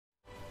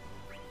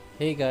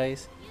Hey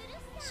guys,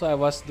 so I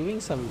was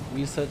doing some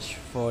research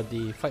for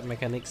the fight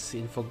mechanics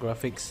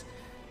infographics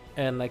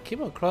and I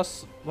came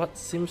across what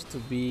seems to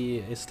be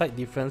a slight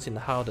difference in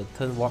how the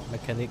turn warp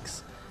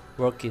mechanics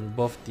work in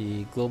both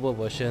the global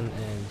version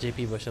and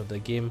JP version of the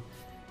game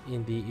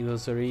in the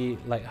Illusory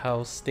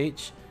Lighthouse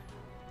stage.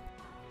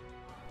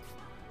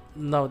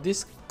 Now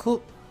this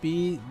could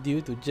be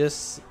due to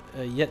just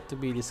yet to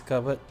be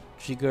discovered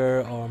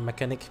trigger or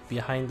mechanic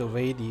behind the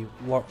way the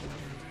warp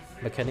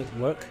mechanic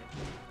work,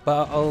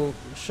 but I'll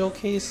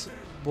showcase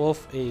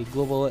both a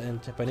global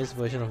and Japanese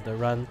version of the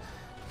run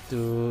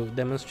to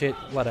demonstrate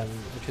what I'm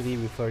actually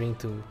referring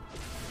to.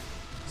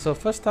 So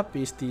first up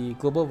is the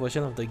global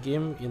version of the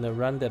game in a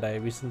run that I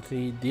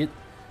recently did,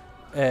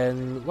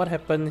 and what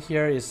happened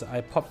here is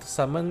I popped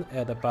summon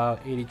at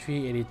about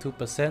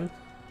 83-82%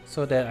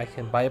 so that I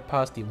can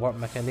bypass the warp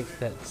mechanic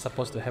that's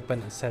supposed to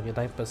happen at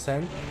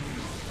 79%,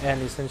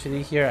 and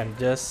essentially here I'm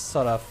just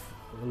sort of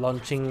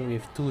launching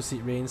with 2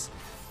 Cid Raines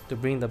to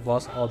bring the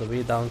boss all the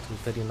way down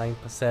to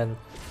 39%.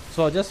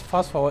 So I'll just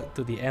fast forward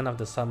to the end of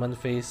the summon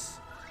phase.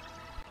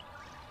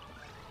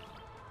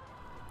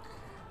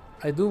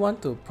 I do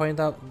want to point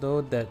out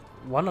though that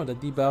one of the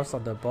debuffs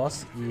of the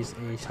boss is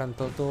a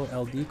Shantoto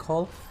LD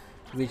call,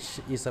 which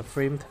is a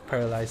framed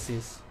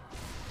paralysis.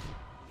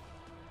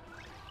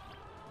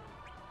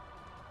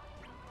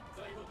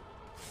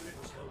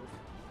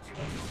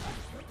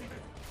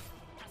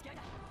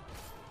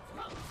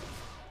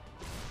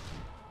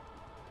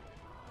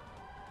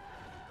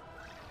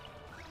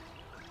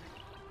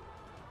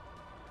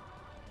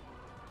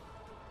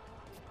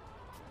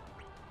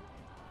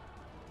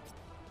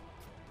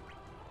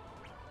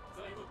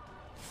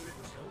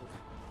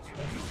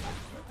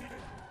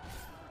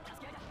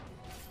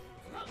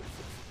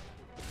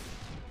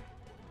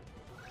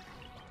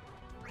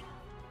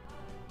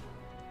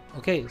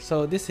 Okay,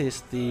 so this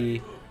is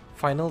the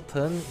final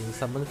turn in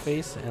summon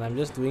phase, and I'm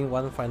just doing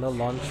one final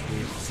launch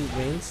with Cid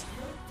Raines,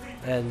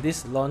 and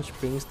this launch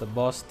brings the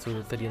boss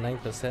to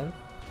 39%.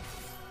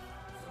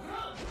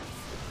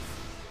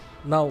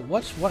 Now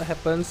watch what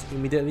happens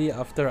immediately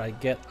after I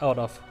get out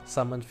of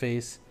summon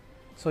phase.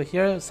 So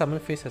here summon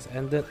phase has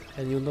ended,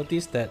 and you'll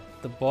notice that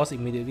the boss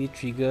immediately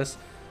triggers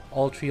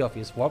all 3 of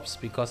his warps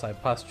because I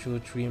passed through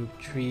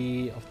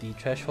 3 of the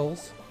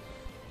thresholds.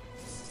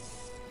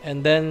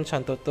 And then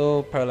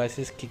Shantoto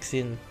paralysis kicks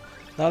in.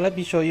 Now let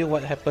me show you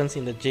what happens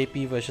in the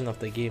JP version of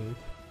the game.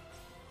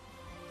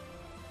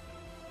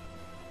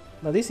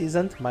 Now this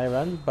isn't my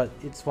run, but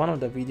it's one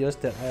of the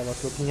videos that I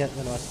was looking at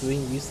when I was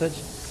doing research.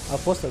 I'll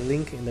post a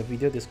link in the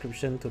video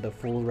description to the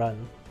full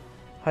run.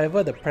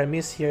 However, the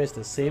premise here is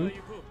the same.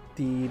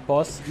 The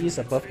boss is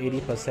above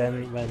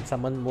 80% when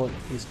summon mode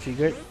is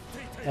triggered,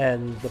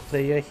 and the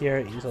player here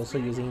is also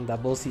using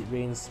double Cid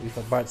Raines with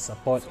a Bard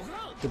support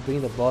to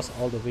bring the boss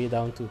all the way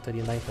down to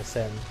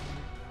 39%.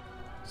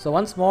 So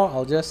once more,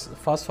 I'll just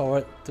fast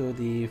forward to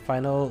the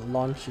final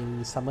launch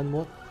in summon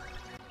mode.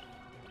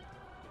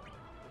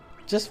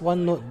 Just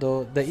one note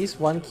though, there is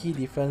one key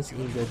difference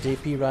in the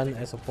JP run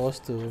as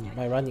opposed to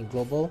my run in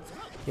global,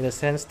 in the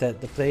sense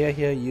that the player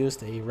here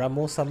used a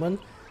Ramo summon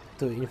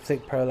to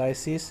inflict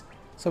paralysis.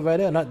 So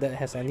whether or not that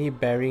has any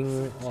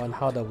bearing on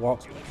how the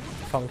warp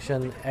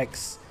function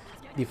acts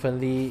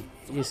differently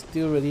is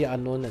still really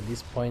unknown at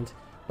this point.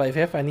 But if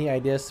you have any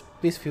ideas,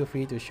 please feel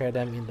free to share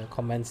them in the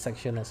comments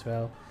section as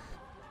well.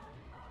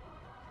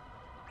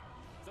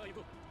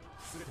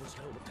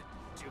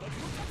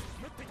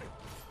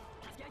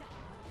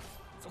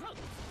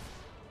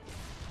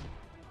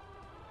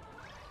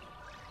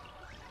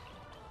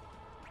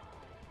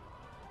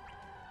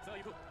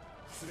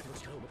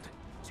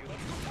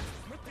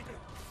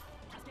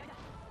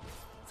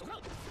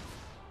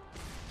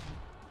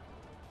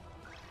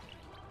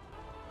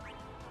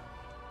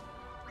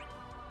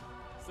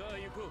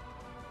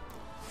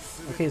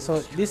 Okay, so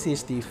this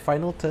is the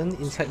final turn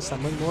inside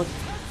summon mode,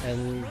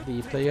 and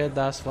the player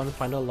does one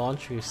final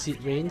launch with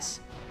Cid Raines.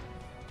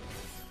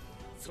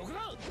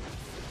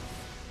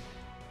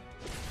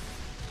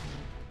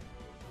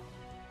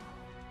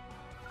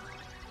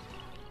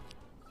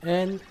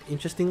 And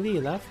interestingly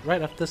enough,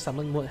 right after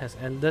summon mode has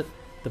ended,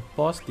 the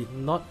boss did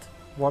not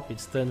warp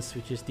its turns,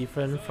 which is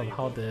different from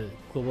how the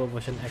global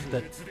version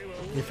acted.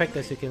 In fact,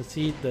 as you can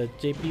see, the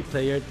JP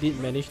player did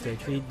manage to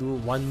actually do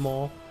one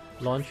more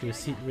launch with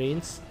Cid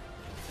Raines,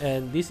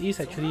 and this is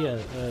actually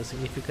a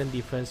significant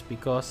difference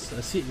because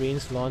a Cid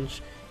Raines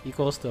launch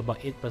equals to about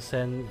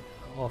 8%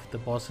 of the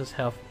boss's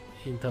health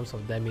in terms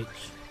of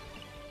damage.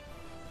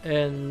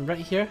 And right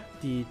here,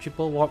 the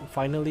triple warp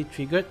finally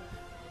triggered,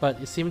 but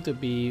it seemed to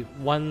be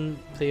one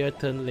player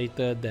turn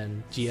later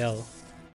than GL.